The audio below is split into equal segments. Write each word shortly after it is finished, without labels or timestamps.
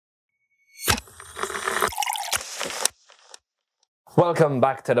Welcome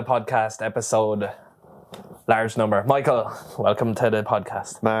back to the podcast episode. Large number. Michael, welcome to the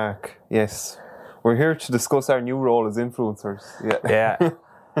podcast. Mark, yes. We're here to discuss our new role as influencers. Yeah.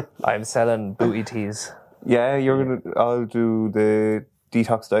 I'm selling booty teas. Yeah, I'll do the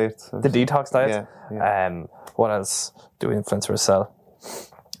detox diet. The detox diet? Yeah. What else do influencers sell?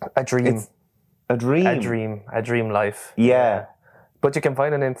 A dream. A dream? A dream life. Yeah. But you can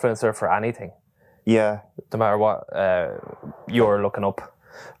find an influencer for anything. Yeah. No matter what you're looking up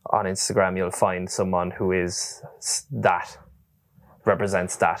on Instagram, you'll find someone who is that,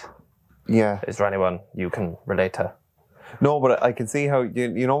 represents that. Yeah. Is there anyone you can relate to? No, but I can see how,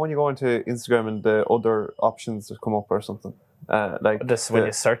 you know when you go into Instagram and the other options that come up or something? Like This when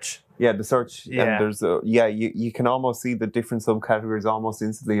you search? Yeah, the search. Yeah. And there's, you can almost see the different subcategories almost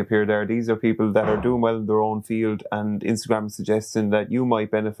instantly appear there. These are people that are doing well in their own field, and Instagram is suggesting that you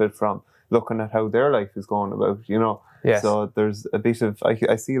might benefit from looking at how their life is going about, you know. Yes. So there's a bit of,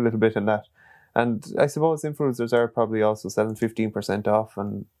 I see a little bit in that. And I suppose influencers are probably also selling 15% off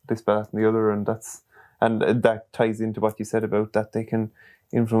and this, that and the other, and that ties into what you said about that they can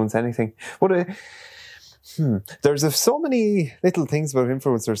influence anything. But there's so many little things about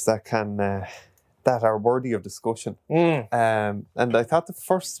influencers that can that are worthy of discussion. And I thought the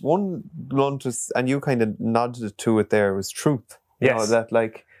first one, and you kind of nodded to it there, was truth. You know, that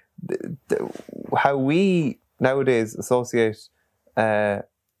like how we nowadays associate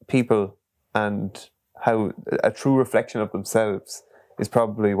people and how a true reflection of themselves is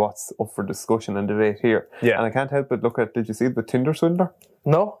probably what's up for discussion and debate here. Yeah. And I can't help but look at, did you see the Tinder Swindler?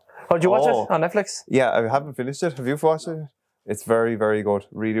 No? Oh, did you watch it on Netflix? Yeah, I haven't finished it. Have you watched it? It's very, very good.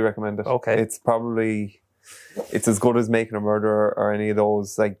 Really recommend it. Okay. It's as good as Making a Murderer or any of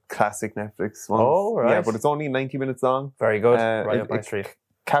those like classic Netflix ones. Oh, right. Yeah, but it's only 90 minutes long. Very good. Right up my street.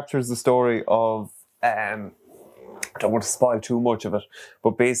 Captures the story of, I don't want to spoil too much of it,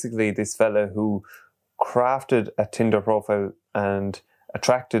 but basically this fella who crafted a Tinder profile and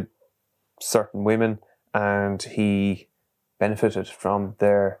attracted certain women, and he benefited from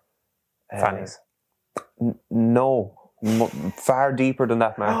their fannies. No, far deeper than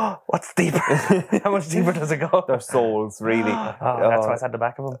that, Mark. What's deeper? How much deeper does it go? Their souls, really. That's why it's at the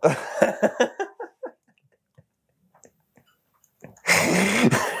back of them.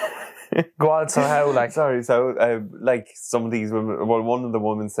 Go on, so how, like... Sorry, so, like, some of these women... Well, one of the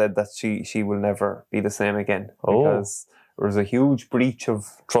women said that she will never be the same again. Because there was a huge breach of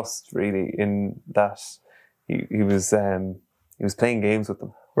trust, really, in that he was playing games with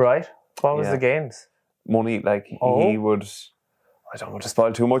them. Right. What was the games? Money, like, he would... I don't want to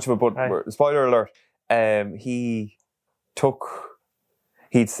spoil too much of it, but spoiler alert.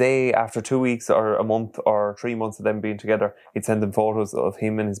 He'd say after 2 weeks or a month or 3 months of them being together, he'd send them photos of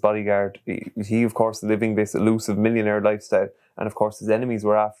him and his bodyguard. He of course, living this elusive millionaire lifestyle. And of course, his enemies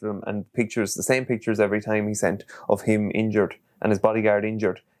were after him. And pictures, the same pictures every time he sent of him injured and his bodyguard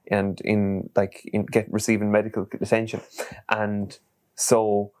injured and receiving medical attention. And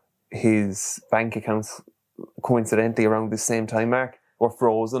so his bank accounts, coincidentally around the same time, Mark, were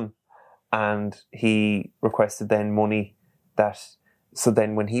frozen. And he requested then money so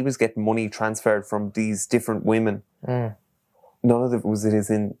then when he was getting money transferred from these different women, none of it was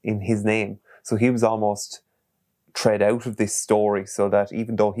in his name. So he was almost tread out of this story, so that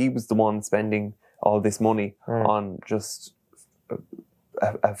even though he was the one spending all this money on just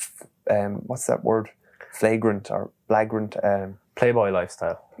what's that word? Flagrant or flagrant Playboy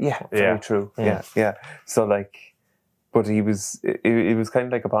lifestyle. Yeah, very true. Yeah. So like, but it was kind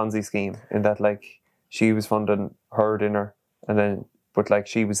of like a Ponzi scheme in that like she was funding her dinner and then. But like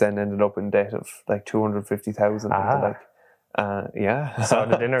she was then ended up in debt of like 250,000. Yeah. So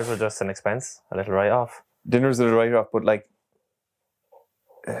the dinners were just an expense, a little write-off. Dinners are a write-off, but like,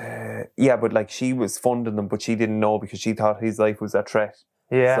 but like she was funding them, but she didn't know because she thought his life was a threat.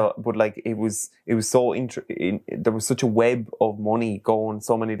 Yeah. So, but like it was so there was such a web of money going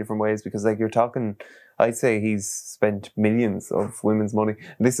so many different ways because like you're talking, I'd say he's spent millions of women's money.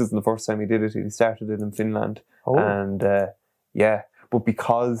 And this isn't the first time he did it. He started it in Finland, and But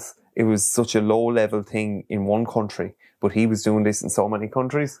because it was such a low-level thing in one country, but he was doing this in so many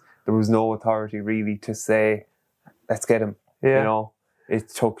countries, there was no authority really to say, let's get him. Yeah. You know, it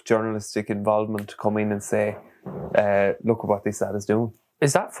took journalistic involvement to come in and say, look at what this lad is doing.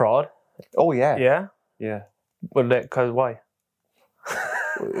 Is that fraud? Oh, yeah. Yeah? Yeah. Well, because why?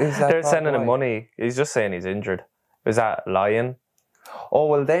 They're sending him money. He's just saying he's injured. Is that lying? Oh,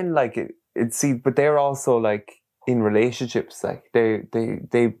 well then, like, but they're also, like, in relationships, like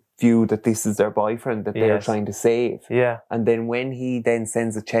they view that this is their boyfriend that they're trying to save. Yeah. And then when he then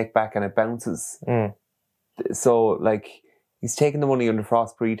sends a check back and it bounces. So like he's taking the money under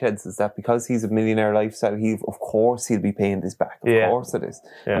false pretenses that because he's a millionaire lifestyle, of course he'll be paying this back. Of course it is.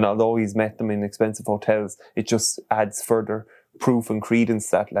 Yeah. And although he's met them in expensive hotels, it just adds further proof and credence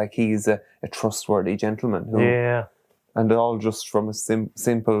that like he's a trustworthy gentleman. And all just from a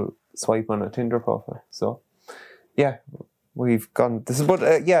simple swipe on a Tinder profile. So, yeah, we've gone. This is, but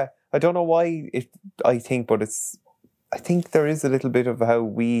I don't know why. I think there is a little bit of how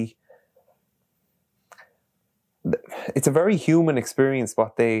we. It's a very human experience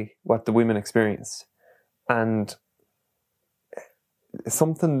what the women experienced, and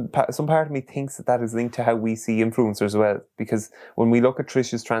some part of me thinks that is linked to how we see influencers as well. Because when we look at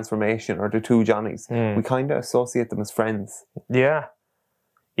Trish's transformation or the two Johnnies, we kind of associate them as friends. Yeah.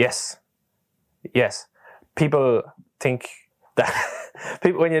 Yes. People think that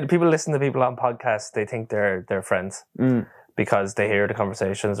people listen to people on podcasts, they think they're friends because they hear the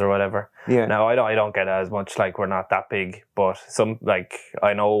conversations or whatever. Yeah. Now I don't get it as much. Like we're not that big, but some like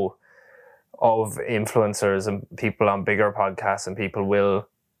I know of influencers and people on bigger podcasts, and people will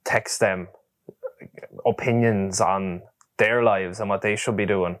text them opinions on their lives and what they should be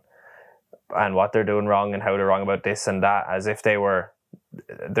doing and what they're doing wrong and how they're wrong about this and that, as if they were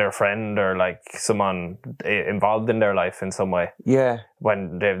their friend or like someone involved in their life in some way. Yeah.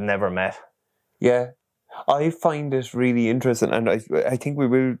 When they've never met. Yeah. I find it really interesting, and I think we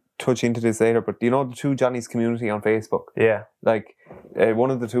will touch into this later, but you know the Two Johnnies community on Facebook? Yeah. Like, one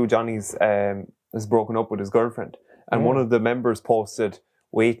of the two Johnnies has broken up with his girlfriend, and one of the members posted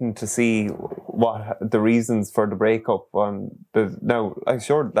waiting to see what the reasons for the breakup. Now, I'm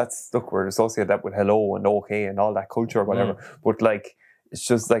sure we're associated that with hello and okay and all that culture or whatever, but like, it's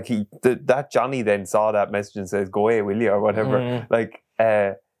just like that Johnny then saw that message and says, go away, will you, or whatever. Like,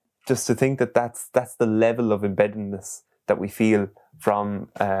 just to think that's the level of embeddedness that we feel from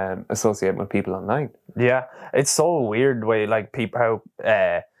associating with people online. Yeah, it's so weird way like people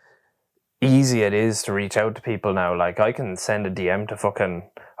how easy it is to reach out to people now. Like I can send a DM to fucking.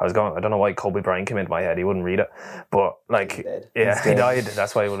 I don't know why Kobe Bryant came into my head. He wouldn't read it, but like he died.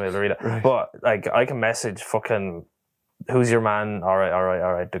 That's why he wouldn't be able to read it. Right. But like I can message fucking who's your man? All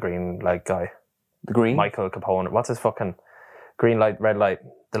right. The green light guy. The green Michael Capone. What's his fucking green light, red light?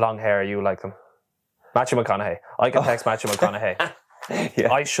 The long hair, you like them. Matthew McConaughey. I can text Matthew McConaughey.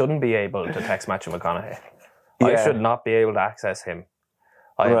 Yeah. I shouldn't be able to text Matthew McConaughey. Yeah. I should not be able to access him.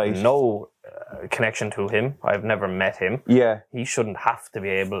 I have no connection to him. I've never met him. Yeah. He shouldn't have to be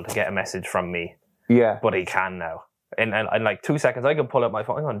able to get a message from me. Yeah. But he can now. In like 2 seconds, I can pull out my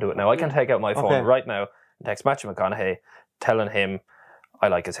phone. I'm going to do it now. I can take out my phone right now and text Matthew McConaughey telling him I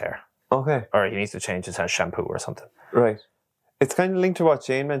like his hair. Okay. Or he needs to change his shampoo or something. Right. It's kind of linked to what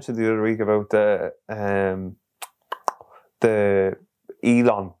Shane mentioned the other week about the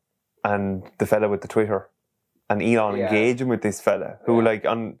Elon and the fella with the Twitter, and Elon engaging with this fella who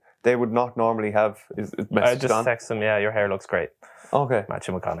they would not normally have his message. I just text him, your hair looks great. Okay.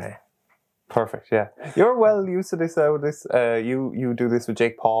 Matthew McConaughey. Perfect, yeah. You're well used to this now. You do this with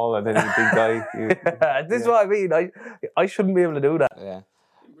Jake Paul and then you big guy. This is what I mean. I shouldn't be able to do that. Yeah.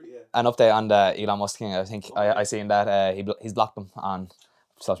 An update on the Elon Musk thing. I think I seen that he's blocked them on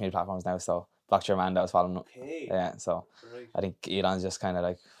social media platforms now. So blocked your man that was following him. Okay. Yeah. So I think Elon's just kind of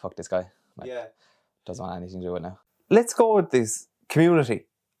like fuck this guy. Doesn't want anything to do with it now. Let's go with this community.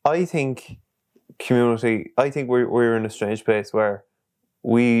 I think we're in a strange place where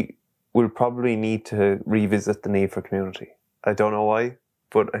we will probably need to revisit the need for community. I don't know why,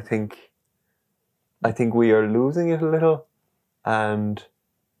 but I think we are losing it a little, and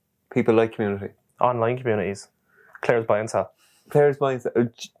people like community. Online communities. Claire's Buy and Sell. Claire's Buy and Sell.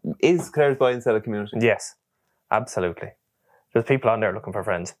 Is Claire's Buy and Sell a community? Yes, absolutely. There's people on there looking for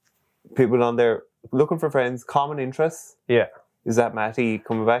friends. People on there looking for friends, common interests. Yeah. Is that Matty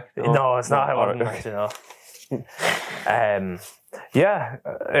coming back? No, it's not. I wouldn't, you know.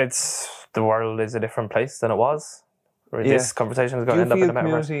 It's the world is a different place than it was. This conversation is going to end up in a metaverse. Do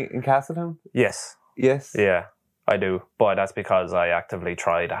you feel community in Castletown? Yes. Yes? Yeah, I do. But that's because I actively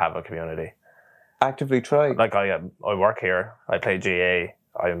try to have a community. Actively try? Like I work here. I play GA.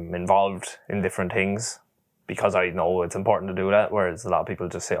 I'm involved in different things because I know it's important to do that, whereas a lot of people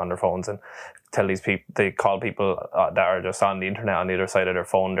just sit on their phones and tell these people, they call people that are just on the internet on the other side of their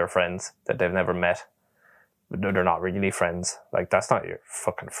phone their friends that they've never met. They're not really friends. Like, that's not your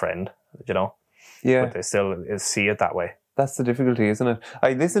fucking friend, you know? Yeah. But they still see it that way. That's the difficulty, isn't it?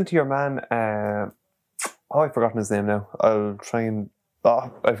 I listened to your man, I've forgotten his name now. I'll try and...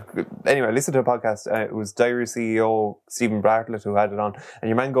 anyway, I listened to a podcast. It was Diary CEO Stephen Bartlett who had it on. And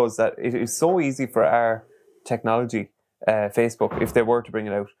your man goes that it is so easy for our technology, Facebook, if they were to bring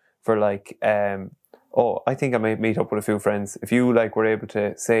it out, for like oh, I think I might meet up with a few friends. If you like were able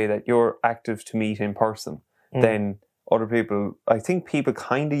to say that you're active to meet in person, then other people, I think people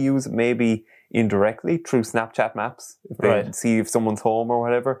kind of use it maybe indirectly through Snapchat maps if they see if someone's home or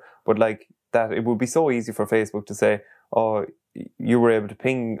whatever. But like that, it would be so easy for Facebook to say, oh, you were able to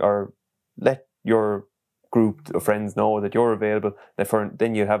ping or let your group of friends know that you're available.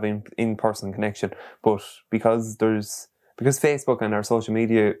 Then you have in-person connection. But because Facebook and our social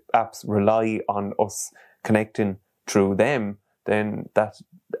media apps rely on us connecting through them, then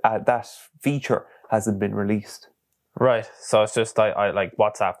that feature hasn't been released. Right. So it's just like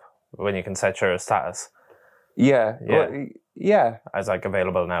WhatsApp when you can set your status. Yeah. Well, yeah. As like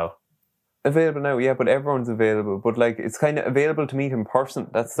available now. Available now, yeah, but everyone's available. But like it's kind of available to meet in person.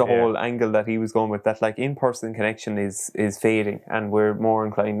 That's the whole angle that he was going with. That like in-person connection is fading, and we're more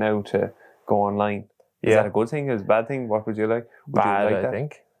inclined now to go online. Is that a good thing? Is it a bad thing? What would you like? Bad, I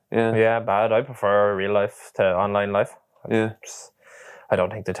think. Yeah. Yeah, bad. I prefer real life to online life. Yeah. I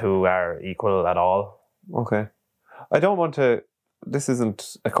don't think the two are equal at all. Okay. I don't want to... This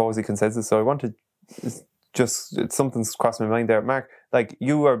isn't a cozy consensus, so I want to... Something's crossed my mind there. Mark, like,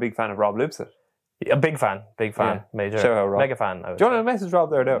 you are a big fan of Rob Lipsett. A big fan. Yeah. Major. Shout out, Rob. Mega fan. Do you want to message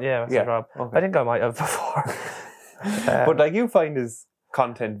Rob there, though? Yeah, message Rob. Okay. I think I might have before. But like, you find his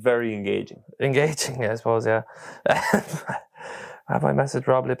content very engaging. Engaging, I suppose, yeah. Have I messaged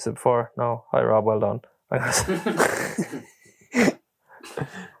Rob Lipsett before? No. Hi, Rob, well done.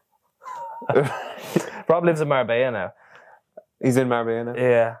 Rob lives in Marbella now. He's in Marbella now?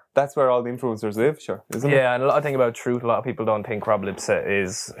 Yeah. That's where all the influencers live, sure, isn't it? Yeah, and a lot of thing about truth, a lot of people don't think Rob Lipsett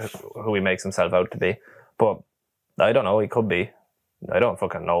is who he makes himself out to be. But I don't know, he could be. I don't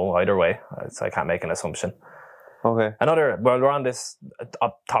fucking know either way. I can't make an assumption. Okay. Well, we're on this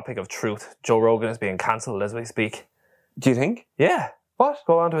topic of truth. Joe Rogan is being cancelled as we speak. Do you think? Yeah. What?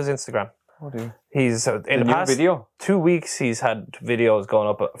 Go on to his Instagram. What do you? He's in the past video? 2 weeks, he's had videos going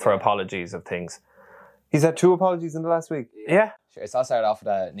up for apologies of things. He's had 2 apologies in the last week. Yeah. Sure, it's all started off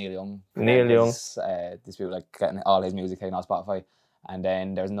with Neil Young. Neil Young. This people like getting all his music taken off Spotify. And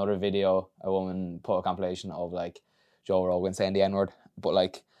then there's another video, a woman put a compilation of like Joe Rogan saying the N-word. But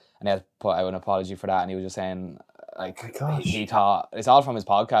like, and he had put out an apology for that, and he was just saying like he thought, it's all from his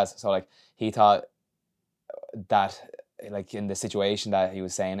podcast, so like he thought that like in the situation that he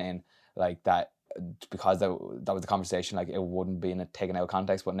was saying it in, like that because that was the conversation, like it wouldn't be in a taken out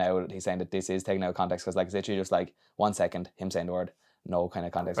context, but now he's saying that this is taken out context because like it's literally just like 1 second him saying the word, no kind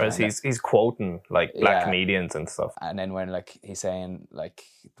of context. Whereas he's quoting like black comedians and stuff, and then when like he's saying like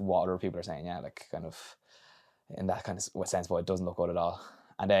what other people are saying, like kind of in that kind of sense, but it doesn't look good at all.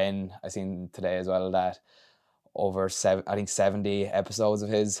 And then I seen today as well that over 70 episodes of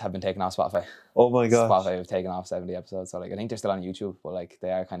his have been taken off Spotify. Oh my gosh. Spotify have taken off 70 episodes. So like I think they're still on YouTube, but like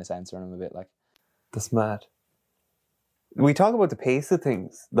they are kind of censoring them a bit. Like that's mad. We talk about the pace of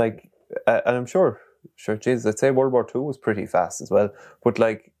things, like, and I'm sure, Jesus, I'd say World War II was pretty fast as well. But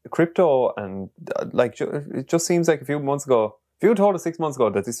like crypto and like it just seems like a few months ago. If you had told us 6 months ago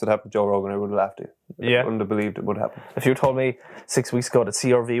that this would happen to Joe Rogan, I would have laughed at you. Yeah. I wouldn't have believed it would happen. If you told me 6 weeks ago that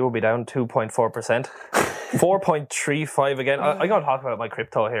CRV would be down 2.4%, 4.35 again. I'm going to talk about my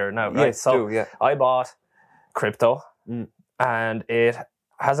crypto here now. Right? Yes, do, yeah. I bought crypto and it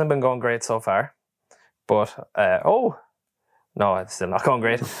hasn't been going great so far. But, no, it's still not going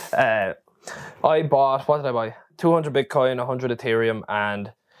great. I bought, what did I buy? 200 Bitcoin, 100 Ethereum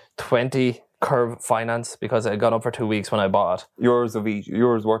and 20 Curve Finance because it had gone up for 2 weeks when I bought it. Yours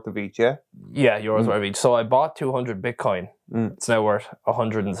worth of each, yeah? Yeah, euros worth of each. So I bought 200 Bitcoin. It's now worth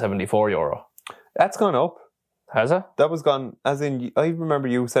 €174. That's gone up. Has it? That was gone, as in, I remember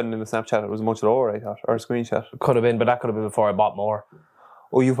you sending in a Snapchat it was much lower, I thought, or a screenshot. Could have been, but that could have been before I bought more.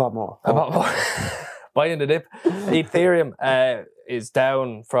 Oh, you bought more? I bought more. Buying the dip. Ethereum is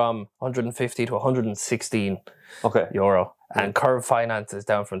down from 150 to 116 euro. And Curve Finance is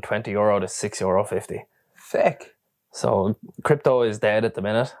down from €20 to €6.50. Feck. So crypto is dead at the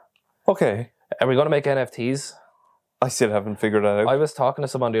minute. Okay. Are we going to make NFTs? I still haven't figured that out. I was talking to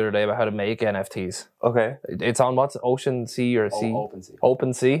someone the other day about how to make NFTs. Okay. It's on what's OceanSea or Sea? OpenSea.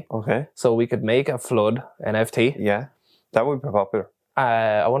 OpenSea. Okay. So we could make a flood NFT. Yeah. That would be popular.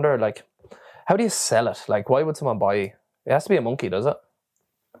 I wonder, like, how do you sell it? Like, why would someone buy? It has to be a monkey, does it?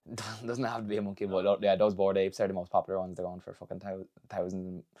 Doesn't have to be a monkey, but yeah, those Bored Apes are the most popular ones. They're going for fucking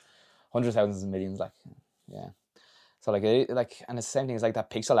thousands, hundreds of thousands and millions, like, yeah. So like, and it's the same thing as like that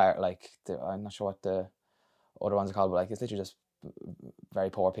pixel art. Like, I'm not sure what the other ones are called, but like it's literally just very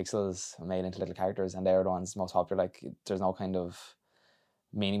poor pixels made into little characters, and they're the ones most popular. Like, there's no kind of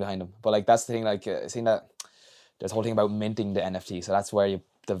meaning behind them. But like, that's the thing. Like, seeing that there's a whole thing about minting the NFT, so that's where you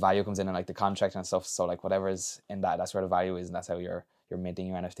the value comes in and like the contract and stuff. So like whatever is in that, that's where the value is, and that's how you're minting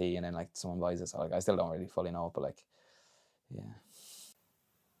your NFT, and then like someone buys it. So like I still don't really fully know, but like yeah.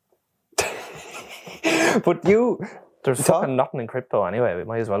 But There's fucking nothing in crypto anyway. We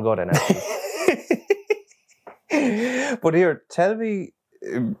might as well go to NFT. But here, tell me,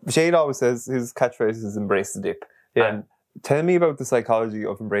 Shane always says his catchphrase is embrace the dip. Yeah. And tell me about the psychology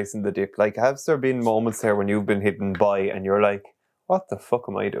of embracing the dip. Like, have there been moments there when you've been hitting buy and you're like, what the fuck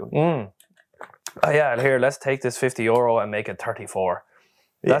am I doing? Oh yeah, here, let's take this €50 and make it 34.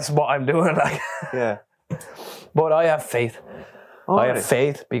 That's what I'm doing. Like, Yeah. but I have faith. I have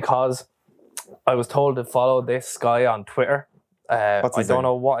faith because I was told to follow this guy on Twitter. What's I his don't name?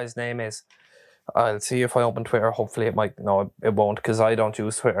 know what his name is. I'll see if I open Twitter. Hopefully it might. No, it won't, because I don't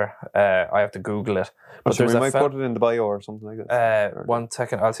use Twitter. I have to Google it. But we there's might put it in the bio or something like that. 1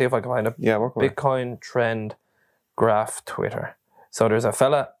 second. I'll see if I can find it. Yeah, work away. Bitcoin trend graph Twitter. So there's a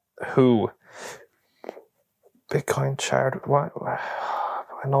fella who Bitcoin chart. What?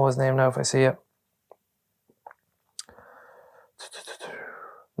 I know his name now if I see it.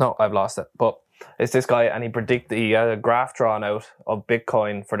 No, I've lost it. But it's this guy, and he had a graph drawn out of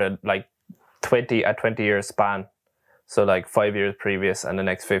Bitcoin for the like 20 year span. So like 5 years previous and the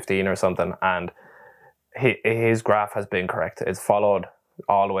next 15 or something. And his graph has been correct. It's followed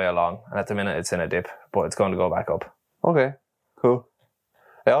all the way along, and at the minute it's in a dip, but it's going to go back up. Okay, cool.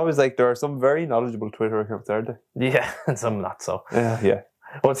 I always like, there are some very knowledgeable Twitter accounts, aren't there? Yeah, and some not so. Yeah.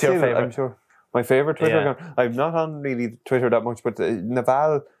 What's your Still, favorite? I'm sure. My favorite Twitter Yeah. account. I'm not on really Twitter that much, but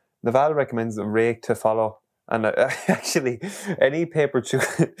Naval recommends a rake to follow. And actually, any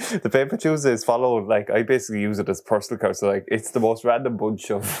the Paper Tuesdays followed, like, I basically use it as personal account. So like, it's the most random bunch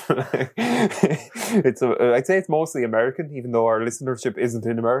of. I'd say it's mostly American, even though our listenership isn't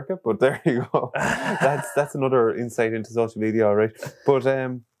in America. But there you go. That's another insight into social media, all right. But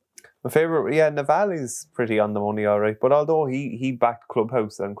my favorite, Naval is pretty on the money, all right. But although he backed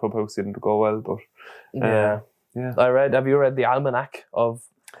Clubhouse, and Clubhouse didn't go well, but Yeah. Have you read the Almanac of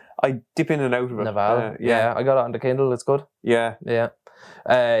I dip in and out of it. Naval? Yeah, I got it on the Kindle. It's good. Yeah.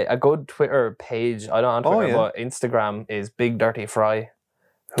 A good Twitter page. I don't on Twitter, but Instagram is Big Dirty Fry,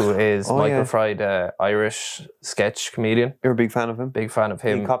 who is Michael Fry, the Irish sketch comedian. You're a big fan of him? Big fan of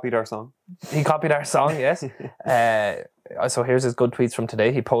him. He copied our song. Yes. So here's his good tweets from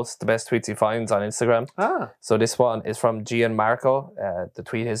today. He posts the best tweets he finds on Instagram. So this one is from Gianmarco. The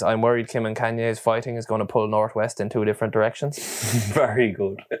tweet is, I'm worried Kim and Kanye's fighting is going to pull Northwest in 2 different directions. Very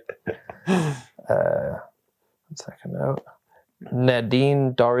good. 1 second now.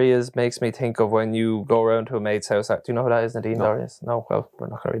 Nadine Dorias makes me think of when you go around to a mate's house. Do you know who that is, Nadine Dorias? No, well, we're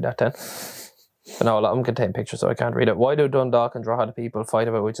not going to read that then. But no, a lot of them contain pictures, so I can't read it. Why do Dundalk and Drogheda people fight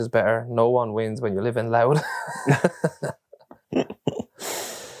about which is better? No one wins when you live in Loud.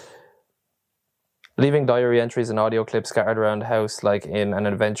 Leaving diary entries and audio clips scattered around the house like in an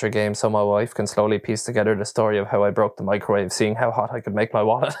adventure game, so my wife can slowly piece together the story of how I broke the microwave, seeing how hot I could make my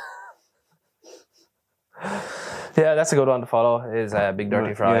wallet. Yeah, that's a good one to follow, is Big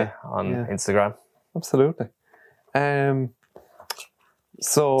Dirty Fry on Instagram. Absolutely.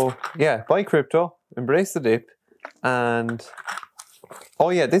 So, buy crypto, embrace the dip, and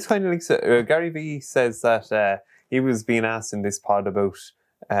this kind of links to, Gary Vee says that he was being asked in this pod about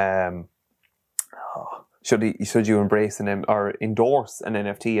should you embrace or endorse an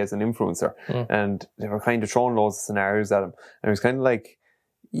NFT as an influencer, and they were kind of throwing loads of scenarios at him, and it was kind of like,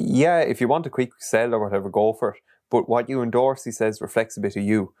 if you want a quick sell or whatever, go for it, but what you endorse, he says, reflects a bit of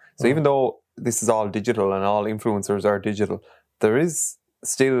you. So even though this is all digital and all influencers are digital, there is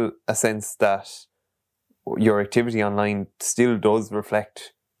still a sense that your activity online still does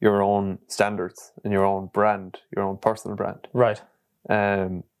reflect your own standards and your own brand, your own personal brand. Right.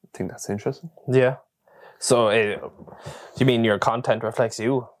 I think that's interesting. Yeah. So, you mean your content reflects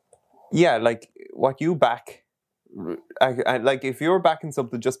you? Yeah, like what you back. Like if you're backing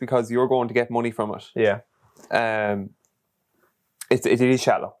something just because you're going to get money from it. Yeah. It is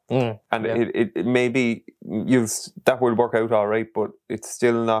shallow, and it may be that will work out all right, but it's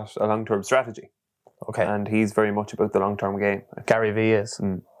still not a long-term strategy. Okay. And he's very much about the long-term game. Gary Vee is.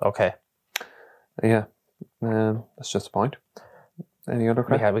 Okay. Yeah. That's just a point. Any other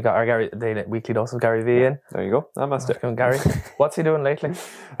crap? Yeah, we got our the weekly dose of Gary Vee in. There you go. I'm Gary. What's he doing lately?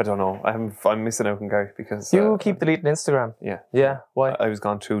 I don't know. I'm missing out on Gary because you keep deleting Instagram. Yeah. Yeah. Why? I was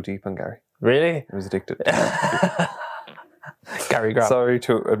gone too deep on Gary. Really? I was addicted. Gary Grab. Sorry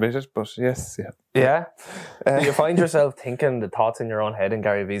to admit it, but yes, yeah. Yeah? Do you find yourself thinking the thoughts in your own head in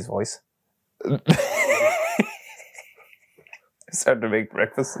Gary Vee's voice? Starting to make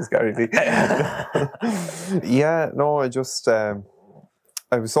breakfast as Gary Vee. I just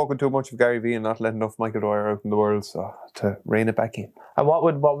I was soaking too much of Gary Vee and not letting enough Michael Dwyer out in the world, so to rein it back in. And what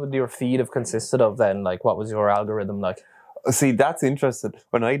would your feed have consisted of then? Like, what was your algorithm like? See, that's interesting.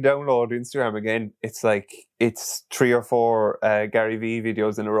 When I download Instagram again, it's like it's 3 or 4 Gary Vee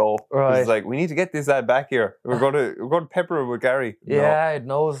videos in a row. Right. It's like we need to get this ad back here. We're going to pepper it with Gary. Yeah, it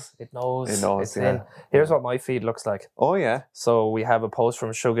knows. It knows, It's yeah. in. Here's what my feed looks like. Oh yeah, So we have a post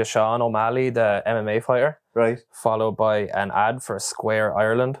from Sugar Sean O'Malley, the MMA fighter, right. followed by an ad for Square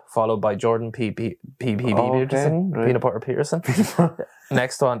Ireland, followed by Jordan P. Peterson, right. Peanut Butter Peterson.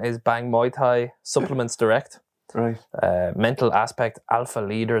 Next one is Bang Muay Thai Supplements Direct. Right. Mental Aspect, Alpha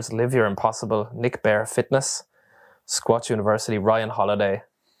Leaders, Live Your Impossible, Nick Bear Fitness, Squatch University, Ryan Holiday,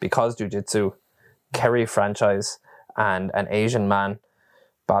 Because Jiu-Jitsu, Kerry Franchise, and an Asian man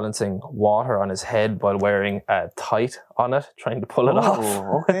balancing water on his head while wearing a tight on it, trying to pull it off.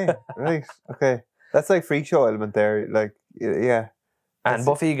 Okay, right, okay. That's like freak show element there, like, yeah. And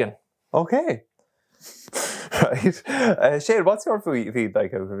Buff Egan. Okay. Right. Shane, what's your feed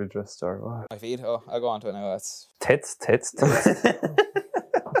like out of interest or what? My feed? Oh, I'll go on to it now. That's Tits.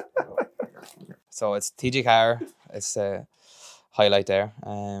 So it's TG Carr. It's a highlight there.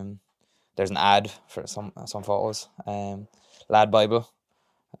 There's an ad for some photos. Lad Bible,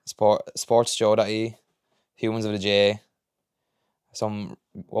 sportsjoe.e, Humans of the J. Some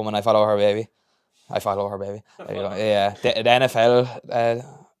woman I follow her baby. There you go. Yeah, the NFL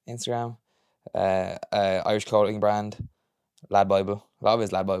Instagram, Irish clothing brand, Lad Bible. A lot of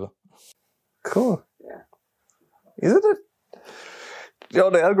it's Lad Bible. Cool. Yeah. Isn't it? You know,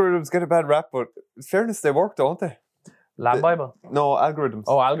 the algorithms get a bad rap, but in fairness, they work, don't they? Lab Bible. No, algorithms.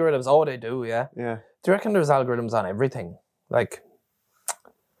 Oh, algorithms. Oh, they do, yeah. Yeah. Do you reckon there's algorithms on everything? Like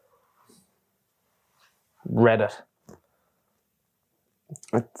Reddit.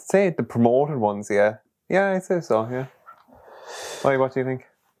 I'd say the promoted ones, yeah. Yeah, I'd say so, yeah. Why, what do you think?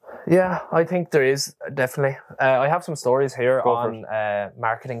 Yeah, I think there is, definitely. I have some stories here Go for on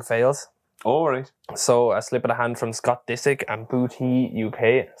marketing fails. Oh, right. So a slip of the hand from Scott Disick and Booty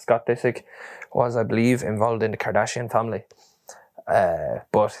UK. Scott Disick was, I believe, involved in the Kardashian family.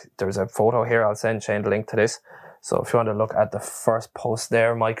 But there's a photo here. I'll send Shane the link to this. So if you want to look at the first post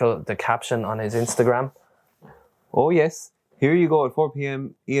there, Michael, the caption on his Instagram. Oh, yes. Here you go at 4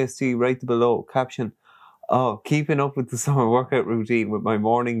 p.m. EST, right below. Caption. Oh, keeping up with the summer workout routine with my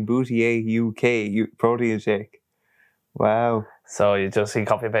morning Booty UK protein shake. Wow. So he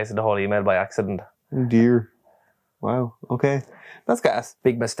copy and pasted the whole email by accident. Oh dear. Wow. Okay. That's gas.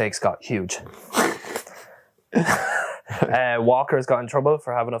 Big mistake, Scott. Huge. Walker's got in trouble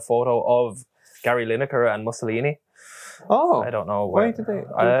for having a photo of Gary Lineker and Mussolini. Oh. I don't know Why did they do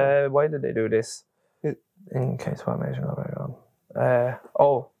that? why did they do this? In case what may go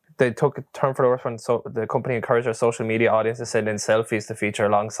on. They took a turn for the worse one. So the company encouraged their social media audience to send in selfies to feature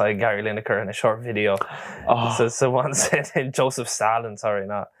alongside Gary Lineker in a short video. Oh. So someone sent in Joseph Stalin, sorry,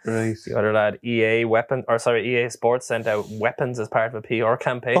 not Right. the other lad. EA Sports sent out weapons as part of a PR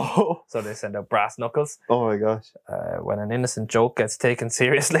campaign. Oh. So they sent out brass knuckles. Oh my gosh. When an innocent joke gets taken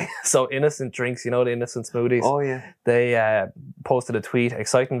seriously. So innocent drinks, you know, the innocent smoothies. Oh yeah. They posted a tweet,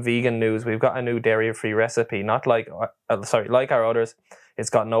 exciting vegan news. We've got a new dairy-free recipe, not like our others. It's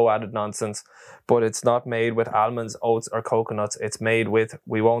got no added nonsense, but it's not made with almonds, oats, or coconuts. It's made with,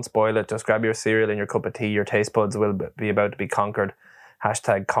 we won't spoil it. Just grab your cereal and your cup of tea. Your taste buds will be about to be conquered.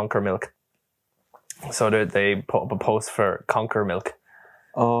 # conquer milk. So they put up a post for conquer milk.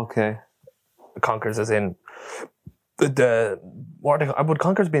 Oh, okay. Conkers as in would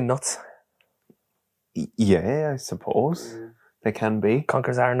conkers be nuts? Yeah, I suppose. They can be.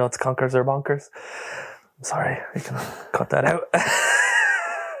 Conkers are nuts, conkers are bonkers. I'm sorry, we can cut that out.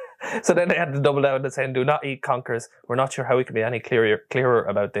 So then they had to double down and say, do not eat conkers. We're not sure how we can be any clearer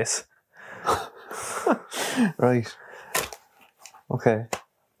about this. Right. Okay.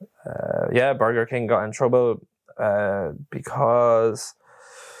 Burger King got in trouble because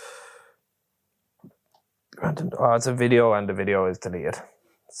it's a video and the video is deleted.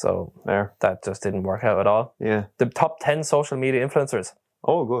 So There. that just didn't work out at all. Yeah. The top 10 social media influencers.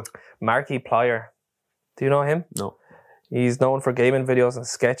 Oh, good. Markiplier. Do you know him? No. He's known for gaming videos and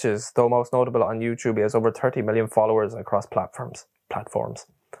sketches, though most notable on YouTube. He has over 30 million followers across platforms.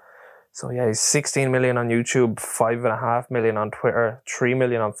 So yeah, he's 16 million on YouTube, 5.5 million on Twitter, 3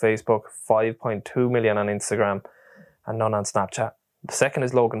 million on Facebook, 5.2 million on Instagram, and none on Snapchat. The second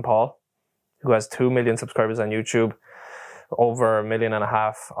is Logan Paul, who has 2 million subscribers on YouTube, over 1.5 million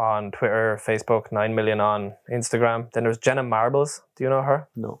on Twitter, Facebook, 9 million on Instagram. Then there's Jenna Marbles. Do you know her?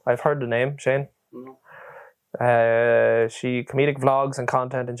 No. I've heard the name, Shane. No. She comedic vlogs and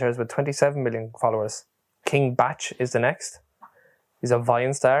content and shares with 27 million followers. King Batch is the next. He's a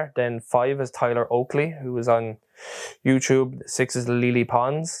Vine star. Then 5 is Tyler Oakley, who was on YouTube. 6 is Lily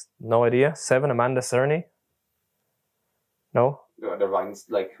Pons. No idea. 7, Amanda Cerny. No? They're Vines,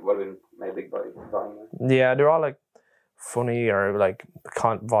 like, what have been made big by Vine? Yeah, they're all like funny or like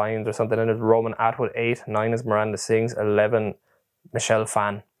Vines or something. And there's Roman Atwood 8. 9 is Miranda Sings. 11, Michelle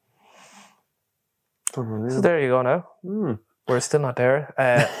Fan. So there you go now. We're still not there.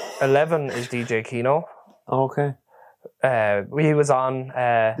 11 is DJ Kino. Okay. He was on.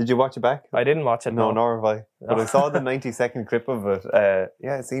 Did you watch it back? I didn't watch it. No, nor have I. But I saw the 90-second clip of it.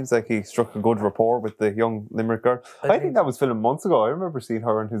 Yeah, it seems like he struck a good rapport with the young Limerick girl. I think that was filmed months ago. I remember seeing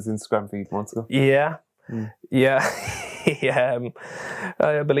her on his Instagram feed months ago. Yeah. Yeah.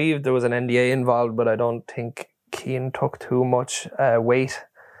 I believe there was an NDA involved, but I don't think Keane took too much weight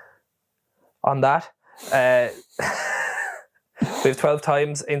on that. We have 12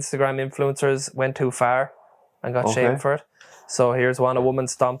 times Instagram influencers went too far and got shamed for it. So here's one. A woman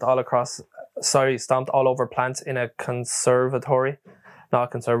stomped all over plants in a conservatory. Not a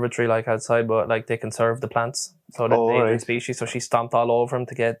conservatory like outside, but like they conserve the plants. So the endangered species. So she stomped all over them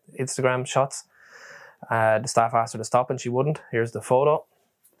to get Instagram shots. The staff asked her to stop and she wouldn't. Here's the photo.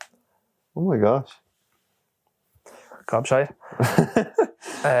 Oh my gosh. Gobshite.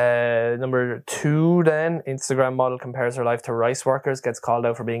 Number 2 then, Instagram model compares her life to rice workers, gets called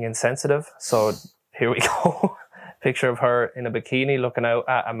out for being insensitive. So here we go. Picture of her in a bikini looking out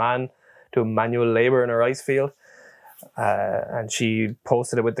at a man doing manual labour in a rice field. And she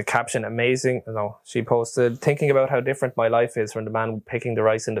posted it with the caption, amazing. No, she posted, thinking about how different my life is from the man picking the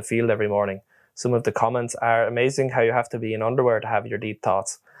rice in the field every morning. Some of the comments are, amazing how you have to be in underwear to have your deep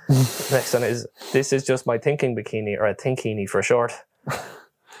thoughts. Next one is, this is just my thinking bikini, or a thinkini for short.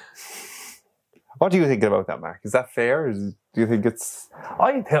 What do you think about that, Mark? Is that fair? Do you think it's...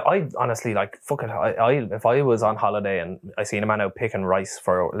 I honestly, like, fuck it. If I was on holiday and I seen a man out picking rice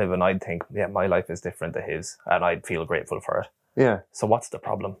for a living, I'd think, yeah, my life is different to his, and I'd feel grateful for it. Yeah. So what's the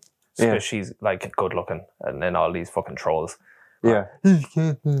problem? Because she's, like, good looking, and then all these fucking trolls. Yeah.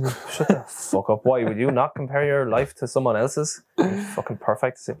 Shut the fuck up. Why would you not compare your life to someone else's? You're fucking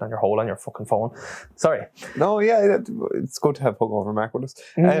perfect, sitting on your hole on your fucking phone. Sorry. No, yeah, it's good to have hungover Mark with us.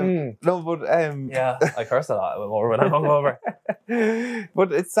 No, but yeah, I curse a lot more when I'm hungover.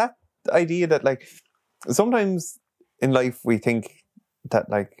 But it's that idea that, like, sometimes in life we think that,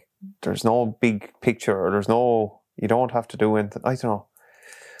 like, there's no big picture, or you don't have to do anything. I don't know.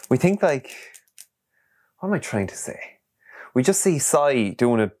 We think, like, what am I trying to say? We just see Sai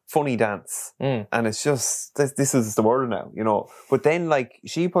doing a funny dance, and it's just, this is the world now, you know. But then, like,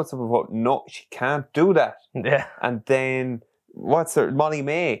 she puts up a vote, no, she can't do that. Yeah. And then, Molly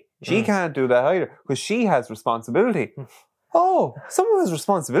May, she can't do that either, because she has responsibility. Oh, someone has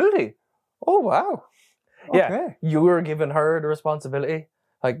responsibility. Oh, wow. Okay. Yeah, you were giving her the responsibility.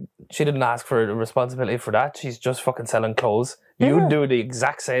 Like, she didn't ask for the responsibility for that. She's just fucking selling clothes. You'd do the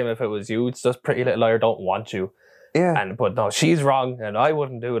exact same if it was you. It's just Pretty Little Liar don't want you. Yeah. But no, she's wrong, and I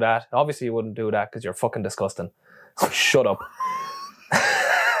wouldn't do that. Obviously, you wouldn't do that because you're fucking disgusting. So shut up.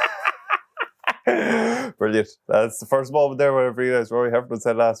 Brilliant. That's the first moment there where I realised Rory Heffernan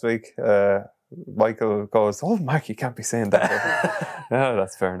said last week. Michael goes, oh, Mark, you can't be saying that. No,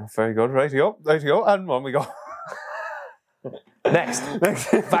 that's fair enough. Very good. Right, you go. And on we go. Next.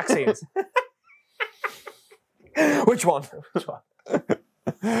 Vaccines. Which one?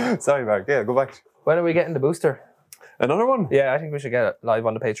 Sorry, Mark. Yeah, go back. When are we getting the booster? Another one? Yeah, I think we should get it live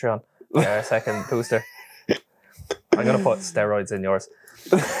on the Patreon. Yeah, second booster. I'm going to put steroids in yours.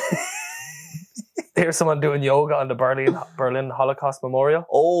 Here's someone doing yoga on the Berlin Holocaust Memorial.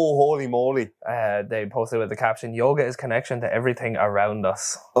 Oh, holy moly. They posted with the caption, yoga is connection to everything around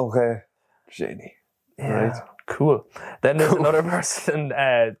us. Okay. Shady. Yeah, right. Cool. Then there's another person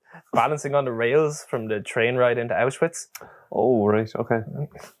balancing on the rails from the train ride into Auschwitz. Oh, right. Okay.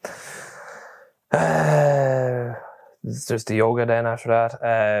 There's the yoga then after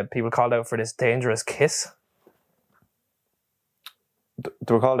that. People called out for this dangerous kiss.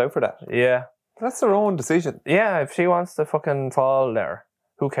 They were called out for that? Yeah. That's their own decision. Yeah, if she wants to fucking fall there,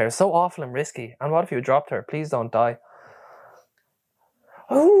 who cares? So awful and risky. And what if you dropped her? Please don't die.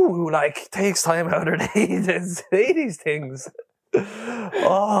 Oh, like, takes time out of their day to say these things.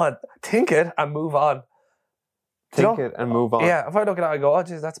 Oh, think it and move on. Think it and move on. Yeah, if I look at it, I go, oh,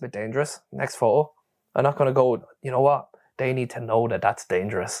 geez, that's a bit dangerous. Next photo. I'm not going to go, you know what? They need to know that that's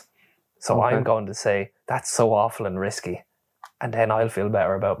dangerous. So I'm going to say, that's so awful and risky. And then I'll feel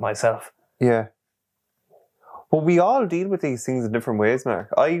better about myself. Yeah. Well, we all deal with these things in different ways,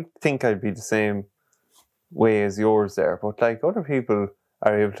 Mark. I think I'd be the same way as yours there. But, like, other people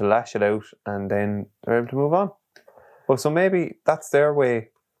are able to lash it out and then they're able to move on. Well, so maybe that's their way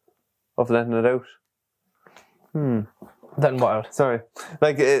of letting it out. Then what out? Sorry,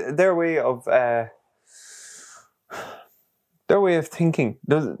 like their way of thinking.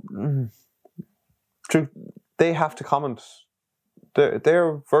 Through they have to comment.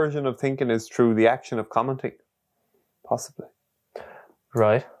 Their version of thinking is through the action of commenting, possibly.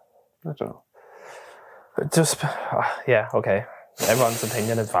 Right. I don't know. Just, yeah, okay. Everyone's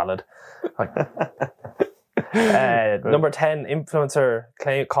opinion is valid. Like, number 10, influencer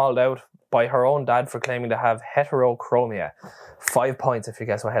called out by her own dad for claiming to have heterochromia. 5 points if you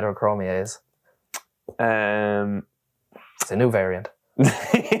guess what heterochromia is. It's a new variant.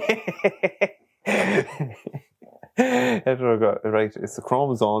 Right, it's a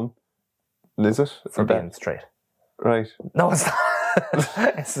chromosome, is it? For being straight. Right. No, it's not.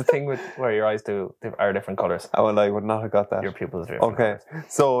 It's the thing with where your eyes are different colours. Oh, well, I would not have got that. Your pupils are different Okay, colours.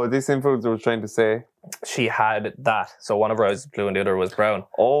 so this influencer was trying to say... She had that. So one of her eyes was blue and the other was brown.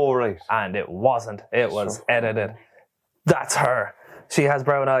 Oh, right. And it wasn't. It was edited. That's her. She has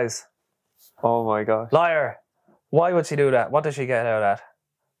brown eyes. Oh, my gosh. Liar. Why would she do that? What does she get out of that?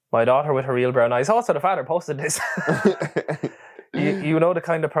 My daughter with her real brown eyes. Also, the father posted this. You know the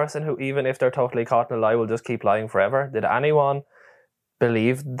kind of person who, even if they're totally caught in a lie, will just keep lying forever? Did anyone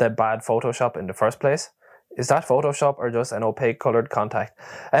believe the bad Photoshop in the first place? Is that Photoshop or just an opaque coloured contact?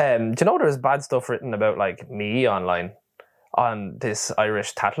 Do you know there's bad stuff written about like me online on this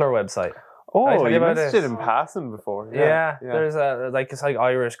Irish Tatler website? Oh, you about mentioned this? it in passing before. Yeah, there's it's like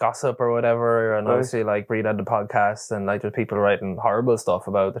Irish gossip or whatever, and obviously like Breed had the podcast, and like there's people writing horrible stuff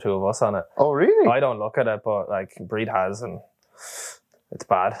about the two of us on it. Oh, really? I don't look at it, but like Breed has, and it's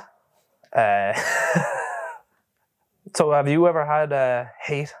bad. So have you ever had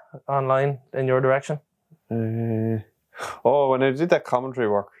hate online in your direction? When I did that commentary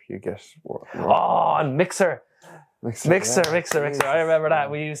work, you get... Oh, and Mixer. Mixer. I remember that.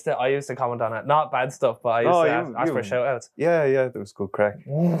 I used to comment on it. Not bad stuff, but I used to ask for shout outs. Yeah, there was good crack.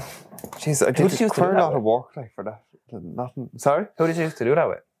 Jeez, I Who did you did used to quite do a that lot of with? work like for that. Nothing. Sorry? Who did you used to do that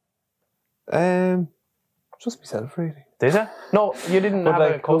with? Just myself, really. Did you? No, you didn't But have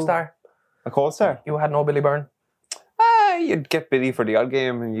like a co-star. A co-star? You had no Billy Byrne. You'd get Billy for the odd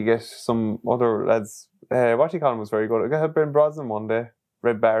game, and you get some other lads. What do you call him was very good. I had Ben Brosnan one day,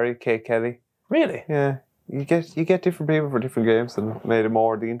 Red Barry, Kate Kelly. Really? Yeah, you get different people for different games, and made it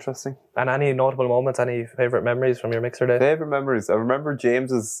more interesting. And any notable moments? Any favourite memories from your Mixer days? Favourite memories. I remember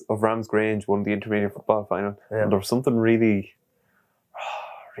James's of Rams Grange won the intermediate football final, and there was something really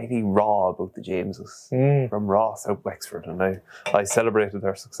raw about the Jameses from Raw, South Wexford, and I celebrated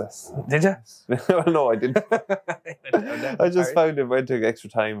their success. Did you? Well, no, I didn't. I just found it went to extra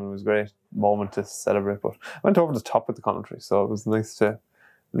time and it was a great moment to celebrate. But I went over the top with the commentary, so it was nice to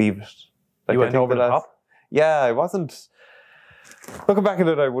leave it. Like, You went over the top? Yeah, I wasn't. Looking back at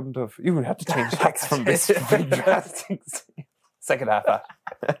it, I wouldn't have. You would have to change facts from this drastic second half.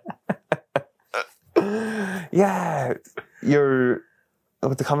 Yeah,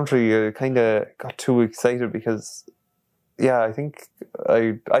 with the commentary, you kind of got too excited because, yeah, I think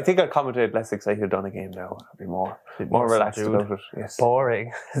I'd commentate less excited on a game now. I'd be more relaxed subdued. about it. Yes.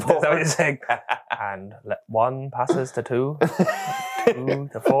 Boring. Is that what you're saying? And 1 passes to 2, 2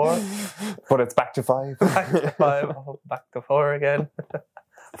 to 4, But it's back to 5. back to 5, back to 4 again.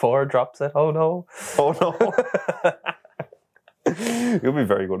 4 drops it. Oh no. Oh no. You'll be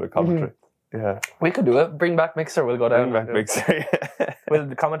very good at commentary. Yeah. We could do it. Bring back Mixer. We'll go down. Bring back Mixer. We'll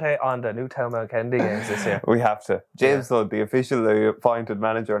commentate on the Newtown Mount Kennedy games this year. We have to. James Hood, the officially appointed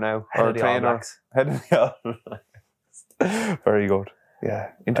manager now, Head or of the All trainer. Blacks. Head of the All Blacks. Very good.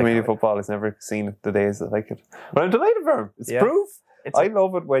 Yeah. Intermediate football has never seen the days that like it. But I'm delighted for him. It's proof. I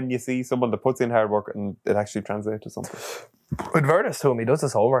love it when you see someone that puts in hard work and it actually translates to something. In fairness to him, he does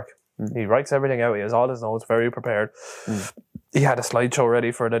his homework. He writes everything out. He has all his notes, very prepared. He had a slideshow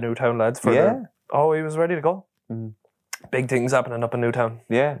ready for the Newtown lads. He was ready to go. Big things happening up in Newtown.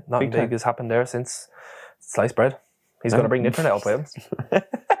 Yeah. Nothing big has happened there since sliced bread. He's going to bring the internet up with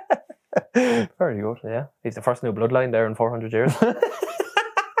him. Very good. Yeah, he's the first new bloodline there in 400 years.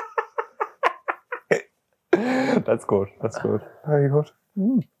 That's good. Very good.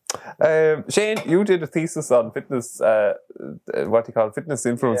 Shane, you did a thesis on fitness, fitness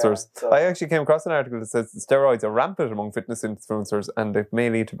influencers. Yeah, so I actually came across an article that says steroids are rampant among fitness influencers and it may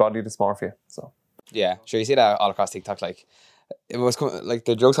lead to body dysmorphia. So Yeah, sure. You see that all across TikTok. Like, it was like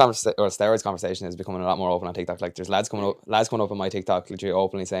the drugs or steroids conversation is becoming a lot more open on TikTok. Like, there's lads coming up on my TikTok, literally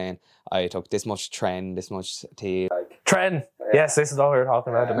openly saying, "I took this much Tren, this much tea." Like, Tren. Yes, this is what we were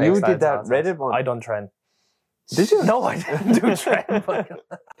talking about. you did that Reddit one. I done Tren. Did you? No, I didn't do Tren. But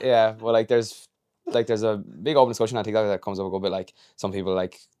yeah, well, like there's like there's a big open discussion on TikTok that comes up a good bit. Like some people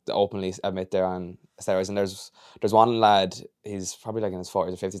like openly admit they're on steroids, and there's one lad, he's probably like in his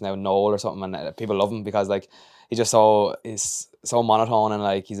 40s or 50s now, Noel or something, and people love him because like he's so monotone, and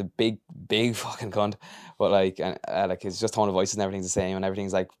like he's a big fucking cunt, but like like his just tone of voice and everything's the same, and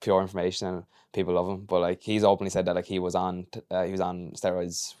everything's like pure information, and people love him. But like he's openly said that like he was on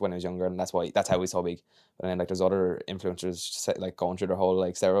steroids when he was younger, and that's how he's so big. But then like there's other influencers like going through their whole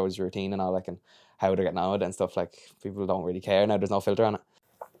like steroids routine and all, like, and how they're getting on with it and stuff. Like people don't really care now. There's no filter on it.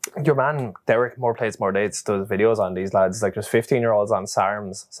 Your man Derek More Plates More Dates does videos on these lads. Like there's 15-year-olds on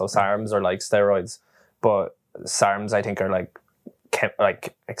SARMs. So SARMs are like steroids, but SARMs I think are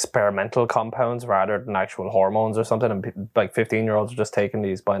like experimental compounds rather than actual hormones or something. And like 15-year-olds are just taking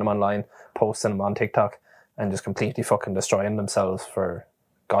these, buying them online, posting them on TikTok, and just completely fucking destroying themselves for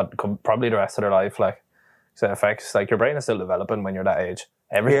probably the rest of their life. Like, so it affects, like, your brain is still developing when you're that age.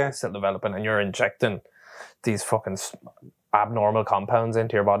 Everything's still developing, and you're injecting these fucking abnormal compounds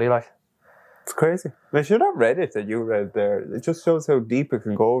into your body. Like, it's crazy. I should have read it that you read there. It just shows how deep it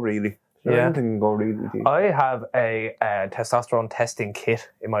can go, really. Anything can go really deep. I have a testosterone testing kit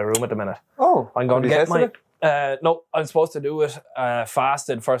in my room at the minute. Oh, I'm going to get my... no, I'm supposed to do it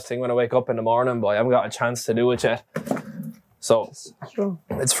fasted first thing when I wake up in the morning, but I haven't got a chance to do it yet. So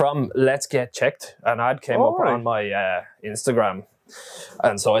it's from Let's Get Checked. An ad came up on my Instagram,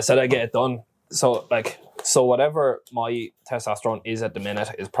 and so I said I'd get it done. So whatever my testosterone is at the minute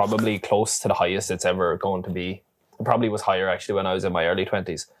is probably close to the highest it's ever going to be. It probably was higher actually when I was in my early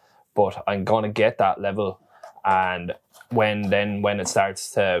 20s. But I'm going to get that level, and when it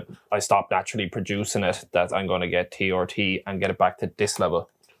starts to, I stop naturally producing it, that I'm going to get TRT and get it back to this level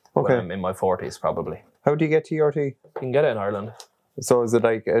when I'm in my 40s probably. How do you get TRT? You can get it in Ireland. So is it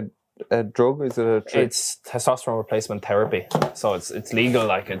like a drug? Is it a trick? It's testosterone replacement therapy. So it's legal,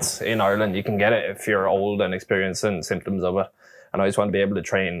 like it's in Ireland. You can get it if you're old and experiencing symptoms of it. And I just want to be able to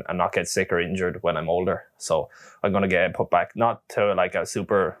train and not get sick or injured when I'm older. So I'm going to get it put back, not to like a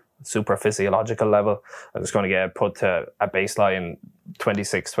super physiological level. I'm just going to get it put to a baseline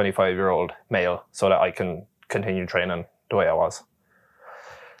 26, 25-year-old male so that I can continue training the way I was.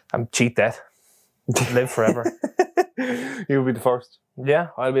 I'm cheat death. Live forever. You'll be the first. Yeah,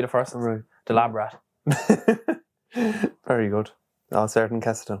 I'll be the first. Right. The lab rat. Very good. I'll start in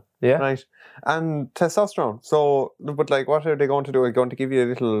Castle. Yeah. Right. And testosterone. So, but like, what are they going to do? Are they going to give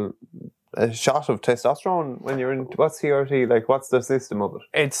you a shot of testosterone when you're in? What's TRT? Like, what's the system of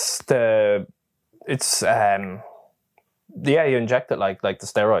it? You inject it like the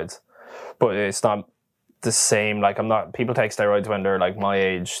steroids, but it's not the same. Like, people take steroids when they're like my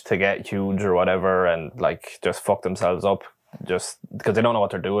age to get huge or whatever, and like just fuck themselves up just because they don't know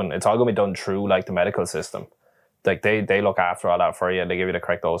what they're doing. It's all going to be done through like the medical system. Like they look after all that for you, and they give you the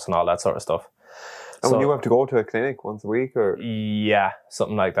correct dose and all that sort of stuff. And so, you have to go to a clinic once a week, or? Yeah,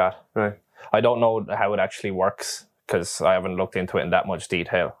 something like that. Right. I don't know how it actually works because I haven't looked into it in that much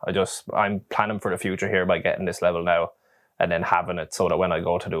detail. I'm planning for the future here by getting this level now and then having it so that when I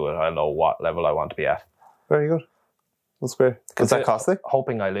go to do it, I know what level I want to be at. Very good. That's great. Is that costly?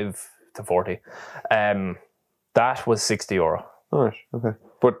 Hoping I live to 40. That was €60. All right. Okay.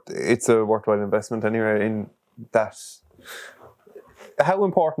 But it's a worthwhile investment anyway in that. How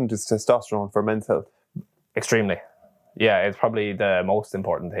important is testosterone for men's health? Extremely. Yeah, it's probably the most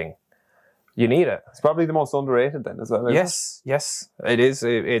important thing. You need it. It's probably the most underrated then as well. Yes, it is.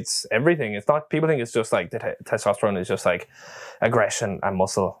 It's everything. It's not, people think it's just like the testosterone is just like aggression and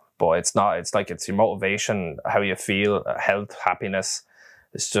muscle, but it's not. It's like it's your motivation, how you feel, health, happiness.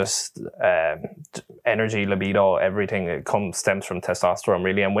 It's just energy, libido, everything. It stems from testosterone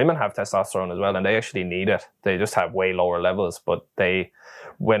really. And women have testosterone as well, and they actually need it. They just have way lower levels, but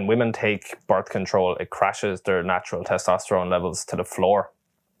when women take birth control, it crashes their natural testosterone levels to the floor.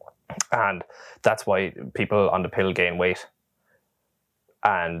 And that's why people on the pill gain weight.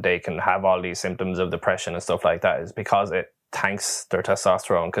 And they can have all these symptoms of depression and stuff like that, is because it tanks their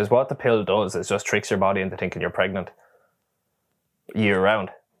testosterone. Because what the pill does is just tricks your body into thinking you're pregnant year round.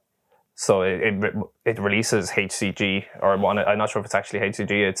 So it releases HCG, or I'm not sure if it's actually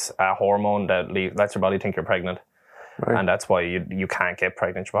HCG, it's a hormone that lets your body think you're pregnant. Right. And that's why you can't get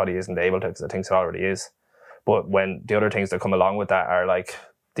pregnant. Your body isn't able to because it thinks it already is. But when the other things that come along with that are like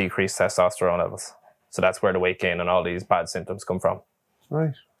decreased testosterone levels. So that's where the weight gain and all these bad symptoms come from.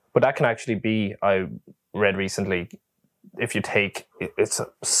 Right. But that can actually be, I read recently, if you take it's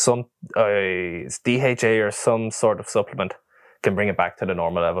DHA or some sort of supplement, can bring it back to the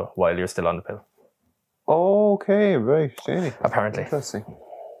normal level while you're still on the pill. Okay, right. Shady. Apparently. Interesting.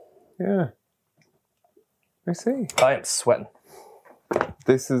 Yeah. I see. I am sweating.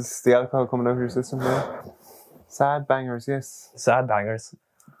 This is the alcohol coming out of your system now. Sad bangers, yes. Sad bangers.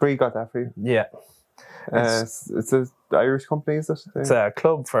 Brie got that for you. Yeah. It's a Irish company, is it? It's a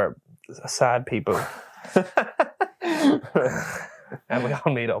club for sad people. And we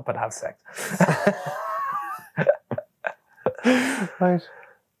all meet up and have sex. Right.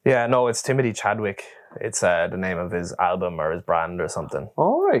 Yeah, no, it's Timothy Chadwick. It's the name of his album or his brand or something.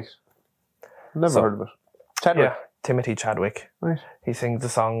 All right. Never heard of it. Chadwick. Yeah, Timothy Chadwick. Right. He sings a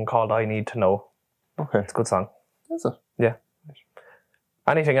song called I Need to Know. Okay. It's a good song. Is it? Yeah.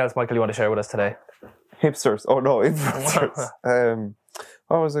 Anything else, Michael, you want to share with us today? Hipsters. Oh, no, influencers.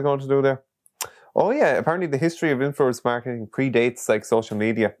 What was I going to do there? Oh, yeah. Apparently the history of influence marketing predates like social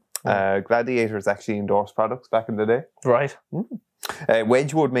media. Gladiators actually endorsed products back in the day. Right.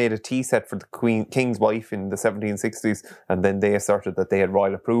 Wedgwood made a tea set for the king's wife in the 1760s, and then they asserted that they had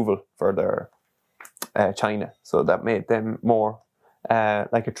royal approval for their china. So that made them more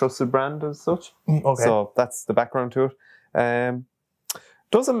like a trusted brand as such. Okay. So that's the background to it.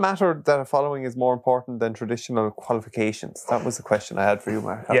 Doesn't matter that a following is more important than traditional qualifications. That was the question I had for you,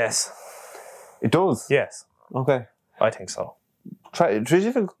 Mark. Yes. It does? Yes. Okay. I think so.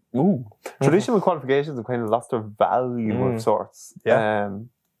 Traditional qualifications have kind of lost their value of sorts. Yeah.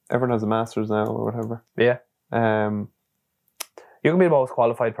 Everyone has a master's now or whatever. Yeah. Um, You can be the most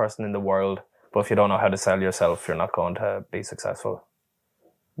qualified person in the world, but if you don't know how to sell yourself, you're not going to be successful.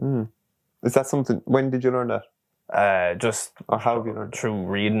 Is that something? When did you learn that? Just Or how have you learned? through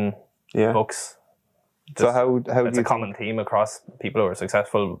reading Yeah. books. So how It's a common theme across people who are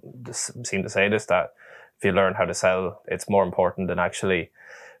successful. Seem to say this, that if you learn how to sell, it's more important than actually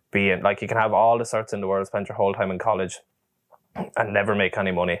being like, you can have all the certs in the world, spend your whole time in college and never make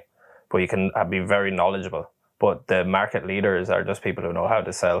any money, but you can be very knowledgeable. But the market leaders are just people who know how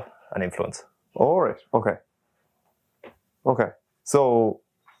to sell and influence. All right. Okay. So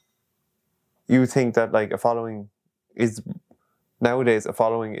you think that like a following is nowadays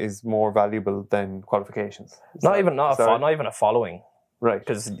more valuable than qualifications? Not even a following, Right.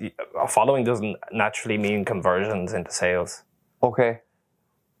 because a following doesn't naturally mean conversions into sales. Okay.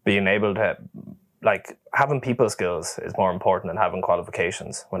 Being able to, like, having people skills is more important than having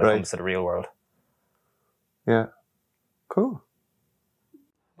qualifications when it Right. comes to the real world. Yeah. Cool.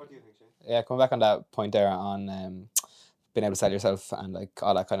 What do you think, Shane? Yeah, coming back on that point there on being able to sell yourself and like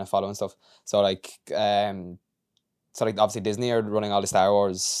all that kind of following stuff. So like obviously Disney are running all the Star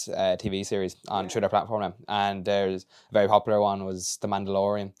Wars TV series on through their platform now, and there's a very popular one was The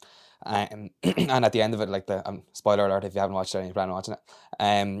Mandalorian. And at the end of it, like spoiler alert if you haven't watched it and you plan on watching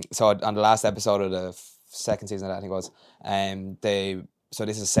it. So on the last episode of the second season, I think it was,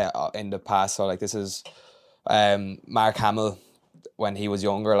 this is set in the past. So like this is Mark Hamill when he was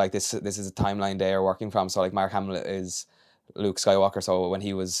younger. Like this is a timeline they are working from. So like Mark Hamill is Luke Skywalker. So when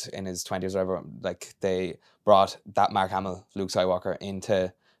he was in his 20s or whatever, like they brought that Mark Hamill, Luke Skywalker,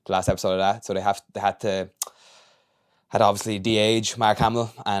 into the last episode of that. So they had to obviously de-age Mark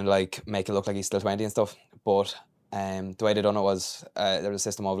Hamill and like make it look like he's still 20 and stuff. But the way they done it was there was a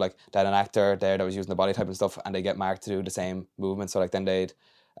system of like they had an actor there that was using the body type and stuff, and they get Mark to do the same movement. So like then they'd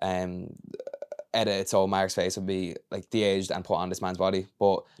edit it so Mark's face would be like de-aged and put on this man's body.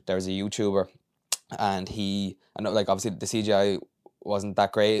 But there was a YouTuber, and like obviously the CGI wasn't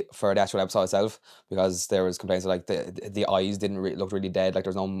that great for the actual episode itself, because there was complaints of like the eyes didn't look really dead, like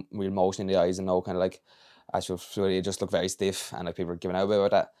there's no real motion in the eyes and no kind of like actual fluidity. It just looked very stiff, and like people were giving out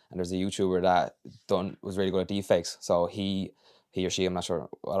about that. And there's a YouTuber that was really good at deepfakes. So he or she, I'm not sure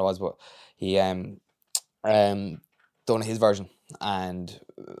what it was, but he done his version and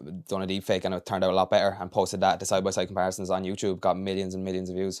done a deepfake, and it turned out a lot better, and posted that. The side-by-side comparisons on YouTube got millions and millions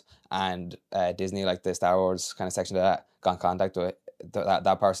of views, and Disney, like the Star Wars kind of section of that, got in contact with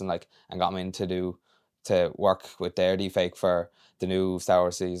that person, like, and got him in to work with their deepfake for the new Star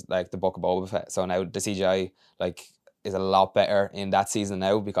Wars series, like the Book of Boba Fett. So now the CGI like is a lot better in that season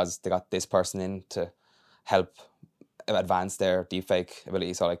now, because they got this person in to help advance their deepfake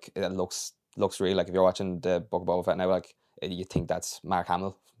ability. So like it looks real. Like if you're watching the Book of Boba Fett now, like you think that's Mark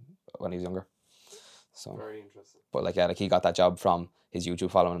Hamill when he was younger. So Very interesting. But like, yeah, like he got that job from his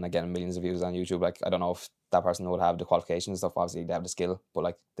YouTube following and getting millions of views on YouTube. Like I don't know if that person would have the qualifications and stuff. Obviously they have the skill, but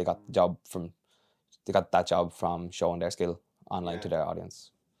like they got that job from showing their skill online to their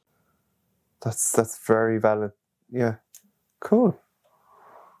audience. That's very valid. Yeah. Cool.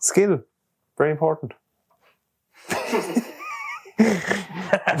 Skill. Very important.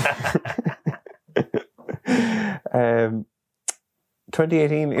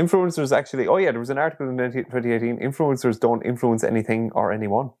 2018 influencers actually. Oh yeah, there was an article in 2018. Influencers don't influence anything or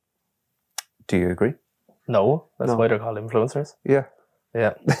anyone. Do you agree? No, that's No. why they're called influencers. Yeah.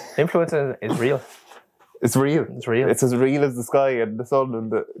 Yeah. Influence is real. It's real. It's real. It's as real as the sky and the sun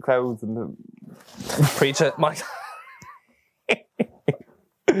and the clouds and the... Preach it, Mike.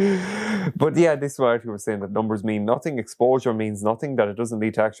 But yeah, this is what Archie was saying, that numbers mean nothing, exposure means nothing, that it doesn't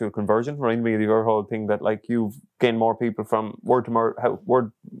lead to actual conversion. Remind me of your whole thing that like you've gained more people from word to mouth,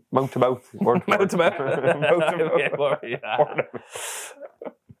 mouth to mouth. Mouth to mouth.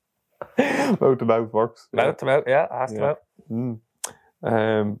 Mouth to mouth works. Mouth to mouth, yeah, ass to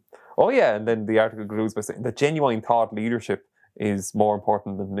mouth. Oh yeah, and then the article concludes by saying that genuine thought leadership is more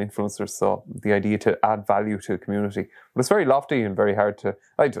important than influencers. So the idea to add value to a community, but it's very lofty and very hard to.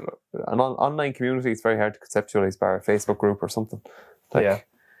 I don't know. An online community is very hard to conceptualize by a Facebook group or something. Like,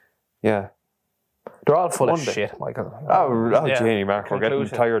 yeah. They're all full of shit, Michael. Janie, Mark, we're getting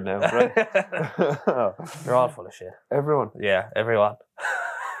tired now. Right? They're all full of shit. Everyone. Yeah, everyone.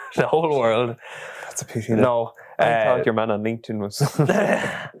 The whole world. That's a pity. No. I thought your man on LinkedIn was...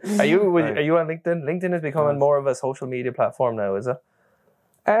 Are you on LinkedIn? LinkedIn is becoming more of a social media platform now, is it?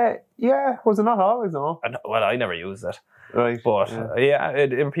 Yeah. Was it not always, no? Well, I never used it. Right. But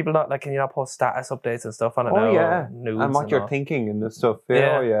people not like, can you not post status updates and stuff on it now? Oh yeah. Nudes and what you're thinking and this stuff.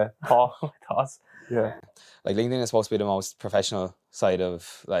 Yeah. Oh yeah. Thoughts. Yeah. Like LinkedIn is supposed to be the most professional side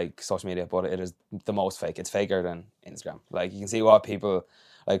of like social media, but it is the most fake. It's faker than Instagram. Like you can see what people...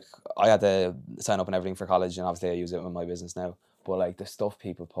 Like, I had to sign up and everything for college, and obviously I use it in my business now. But, like, the stuff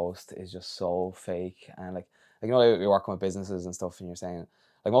people post is just so fake. And, like you know, you're working with businesses and stuff, and you're saying...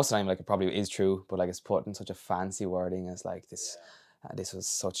 Like, most of the time, like, it probably is true, but, like, it's put in such a fancy wording as, like, this was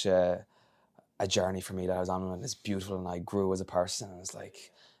such a journey for me that I was on, and it's beautiful, and I grew as a person. And it's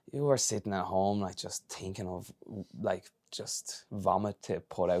like, you were sitting at home, like, just thinking of, like, just vomit to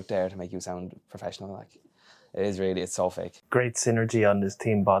put out there to make you sound professional, like... It's so fake. Great synergy on this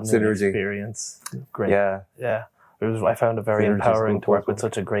team bonding experience. Great. Yeah. I found it very empowering to work with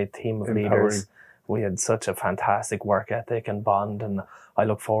such a great team of leaders. We had such a fantastic work ethic and bond, and I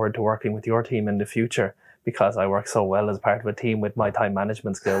look forward to working with your team in the future because I work so well as part of a team with my time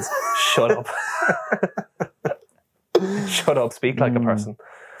management skills. Shut up. Shut up. Speak like a person.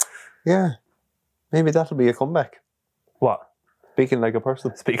 Yeah. Maybe that'll be a comeback. What? Speaking like a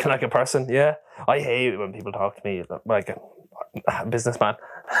person. Speaking like a person, yeah. I hate when people talk to me like a businessman.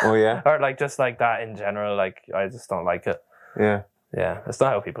 Oh, yeah? Or like just like that in general. Like, I just don't like it. Yeah. Yeah, it's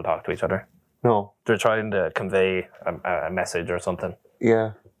not how people talk to each other. No. They're trying to convey a message or something.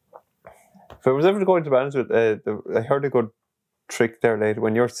 Yeah. If I was ever going to manage it, I heard a good trick there later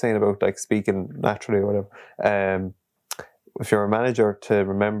when you're saying about like speaking naturally or whatever. If you're a manager, to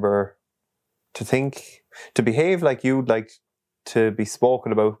remember to think, to behave like you'd like to be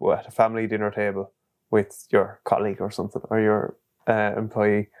spoken about at a family dinner table with your colleague or something, or your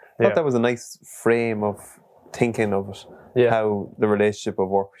employee. I thought that was a nice frame of thinking of it, how the relationship of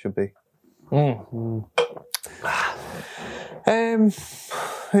work should be.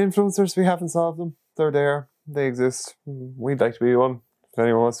 Influencers, we haven't solved them. They're there. They exist. We'd like to be one. If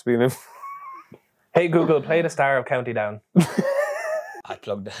anyone wants to be in. Hey Google, play the Star of County Down. I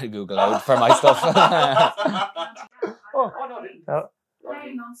plugged Google out for my stuff.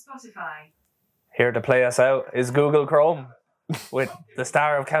 Playing on Spotify. Here to play us out is Google Chrome with the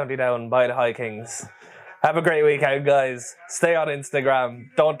Star of County Down by the High Kings. Have a great weekend, guys. Stay on Instagram.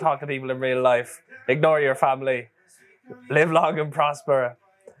 Don't talk to people in real life. Ignore your family. Live long and prosper.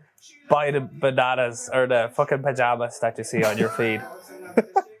 Buy the bananas or the fucking pajamas that you see on your feed.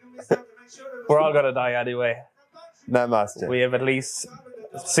 We're all gonna die anyway. Namaste. We have at least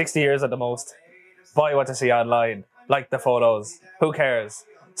 60 years at the most. Buy what you see online. Like the photos. Who cares?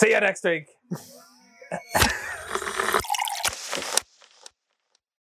 See you next week.